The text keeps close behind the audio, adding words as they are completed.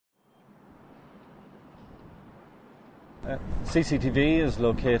CCTV is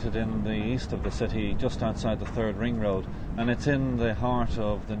located in the east of the city, just outside the 3rd Ring Road, and it's in the heart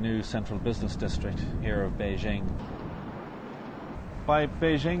of the new central business district here of Beijing. By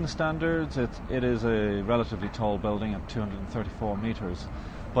Beijing standards, it is a relatively tall building at 234 metres,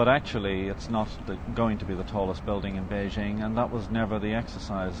 but actually it's not going to be the tallest building in Beijing, and that was never the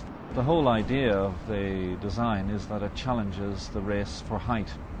exercise. The whole idea of the design is that it challenges the race for height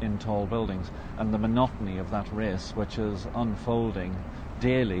in tall buildings and the monotony of that race, which is unfolding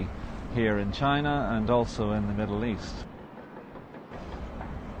daily here in China and also in the Middle East.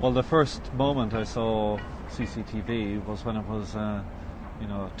 Well, the first moment I saw CCTV was when it was a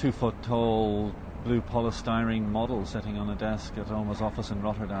 2-foot tall blue polystyrene model sitting on a desk at Oma's office in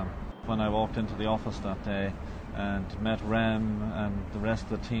Rotterdam. When I walked into the office that day and met Rem and the rest of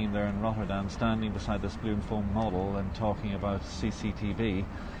the team there in Rotterdam standing beside this blue foam model and talking about CCTV,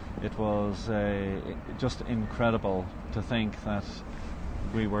 it was just incredible to think that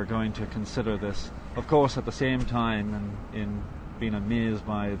we were going to consider this. Of course, at the same time, and in being amazed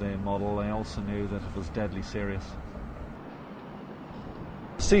by the model, I also knew that it was deadly serious.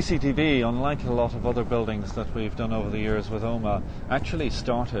 CCTV, unlike a lot of other buildings that we've done over the years with OMA, actually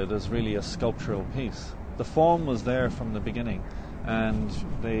started as really a sculptural piece. The form was there from the beginning, and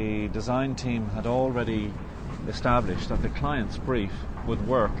the design team had already established that the client's brief would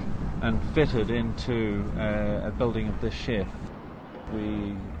work and fitted into a building of this shape.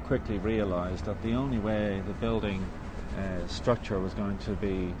 We quickly realized that the only way the building structure was going to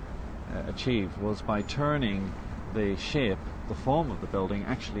be achieved was by turning the shape, the form of the building,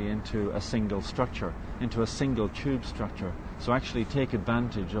 actually into a single structure, into a single tube structure. So actually take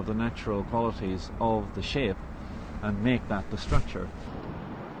advantage of the natural qualities of the shape and make that the structure.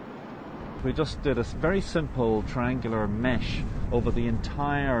 We just did a very simple triangular mesh over the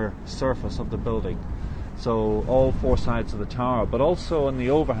entire surface of the building. So all 4 sides of the tower, but also in the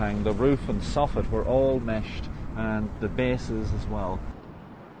overhang, the roof and soffit were all meshed, and the bases as well.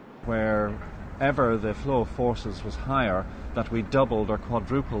 Wherever the flow of forces was higher, that we doubled or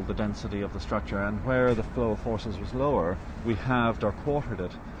quadrupled the density of the structure, and where the flow of forces was lower, we halved or quartered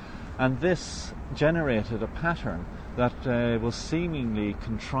it. And this generated a pattern that was seemingly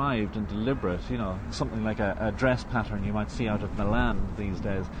contrived and deliberate, something like a dress pattern you might see out of Milan these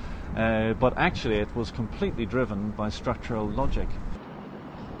days. But actually it was completely driven by structural logic.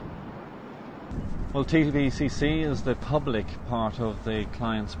 Well, TVCC is the public part of the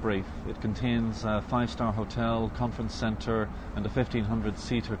client's brief. It contains a 5-star hotel, conference centre and a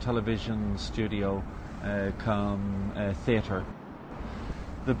 1,500-seater television studio cum theatre.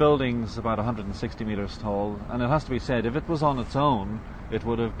 The building's about 160 metres tall, and it has to be said, if it was on its own, it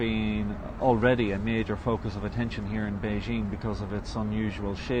would have been already a major focus of attention here in Beijing because of its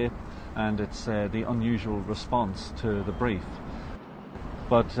unusual shape and its the unusual response to the brief.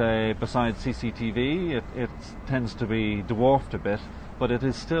 But besides CCTV, it tends to be dwarfed a bit, but it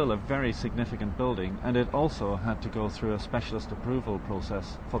is still a very significant building, and it also had to go through a specialist approval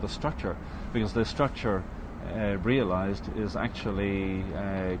process for the structure, because the structure realised is actually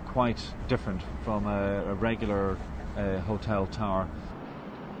quite different from a regular hotel tower.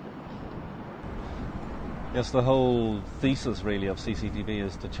 Yes, the whole thesis really of CCTV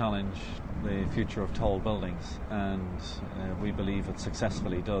is to challenge the future of tall buildings, and we believe it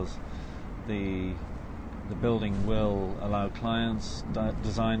successfully does. The building will allow clients,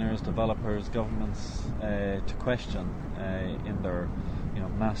 designers, developers, governments to question in their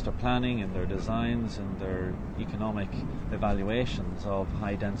master planning, in their designs, in their economic evaluations of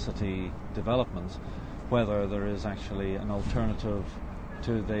high density developments, whether there is actually an alternative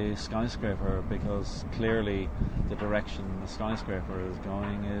to the skyscraper, because clearly the direction the skyscraper is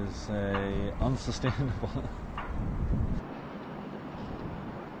going is unsustainable.